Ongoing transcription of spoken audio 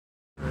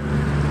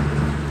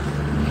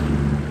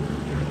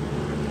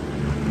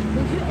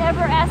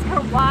ever ask her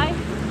why? No.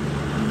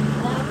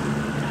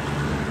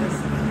 This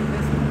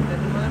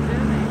didn't want to do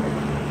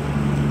anything.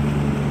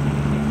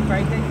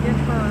 Afraid they'd get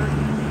hurt.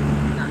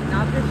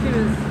 Not that she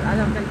was, I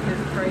don't think she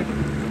was afraid.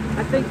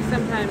 I think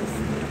sometimes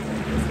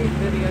she's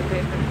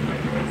videotaping my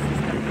voice and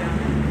stuff down.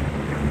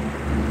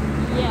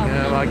 Yeah.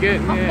 Yeah, am I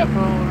getting that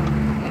phone?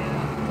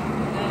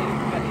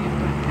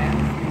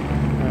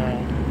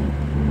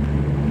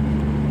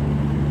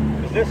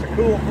 Is this a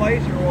cool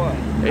place or what?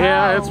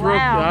 Yeah, Oh, it's real.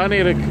 wow. I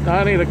need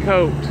a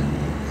coat.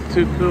 It's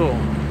too cool.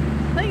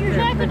 Put your Put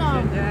jacket your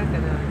on.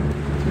 jacket on.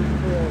 Too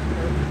cool.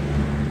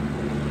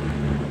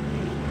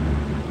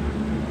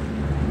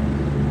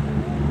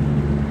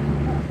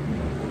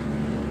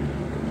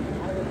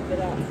 I wouldn't get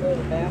out and go to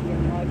the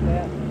bathroom like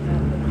that.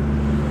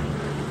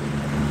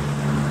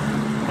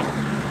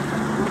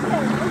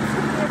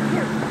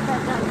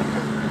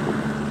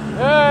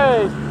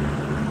 Hey,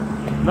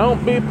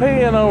 don't be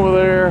peeing over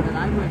there. But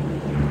I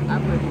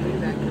wouldn't do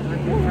that because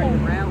I'd be afraid to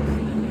rouse them.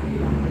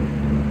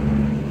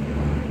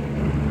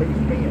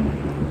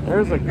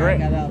 There's a green.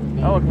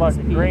 That looks like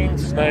a green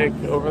snake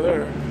over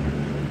there.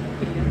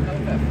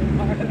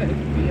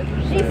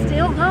 She's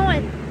still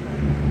going.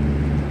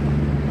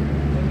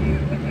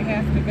 When you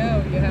have to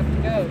go, you have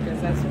to go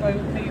because that's the way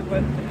with me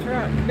with the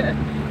truck.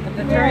 With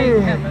the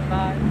train coming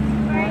by.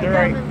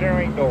 There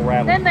ain't no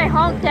rattlesnake. Then they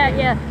honked at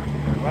you.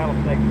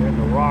 Rattlesnakes are in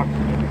the rocks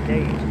and in the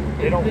caves.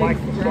 They don't like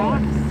the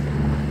sun.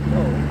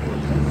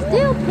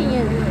 Still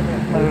peeing.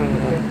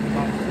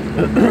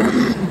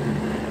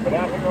 But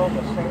out here on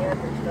the sand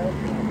and stuff.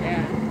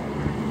 Yeah.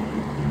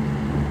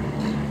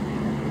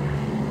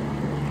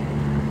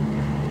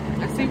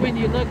 I see when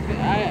you look,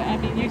 I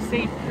mean, you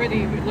seem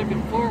pretty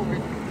looking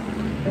forward.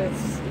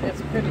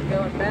 It's pretty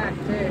going back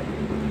too.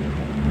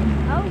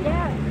 Oh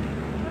yeah.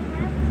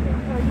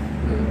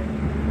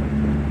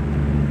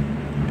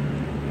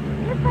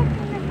 You're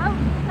fucking your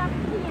house. Stop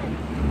peeing.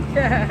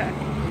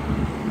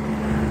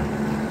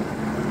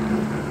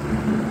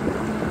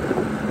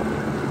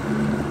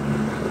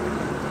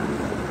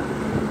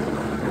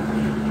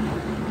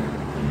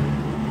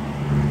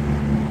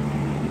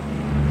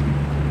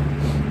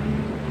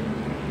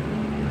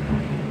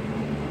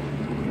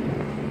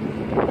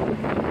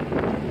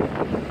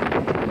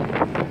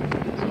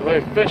 Are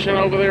they fishing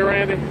over there,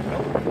 Randy?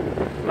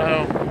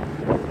 No.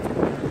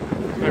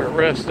 Their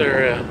rest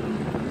area.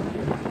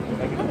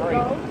 Make it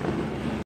free.